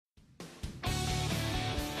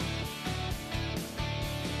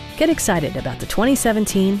Get excited about the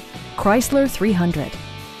 2017 Chrysler 300.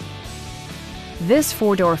 This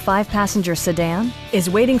four-door, five-passenger sedan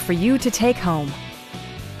is waiting for you to take home.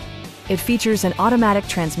 It features an automatic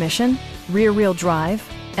transmission, rear-wheel drive,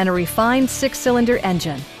 and a refined six-cylinder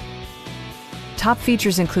engine. Top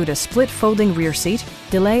features include a split folding rear seat,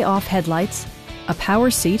 delay-off headlights, a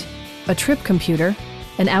power seat, a trip computer,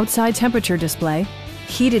 an outside temperature display,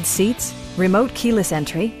 heated seats, remote keyless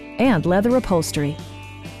entry, and leather upholstery.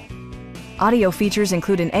 Audio features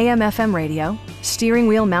include an AM/FM radio, steering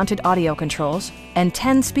wheel mounted audio controls, and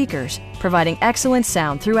 10 speakers, providing excellent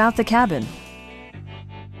sound throughout the cabin.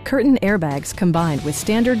 Curtain airbags combined with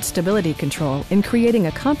standard stability control in creating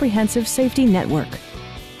a comprehensive safety network.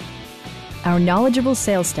 Our knowledgeable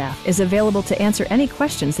sales staff is available to answer any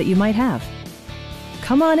questions that you might have.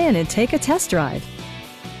 Come on in and take a test drive.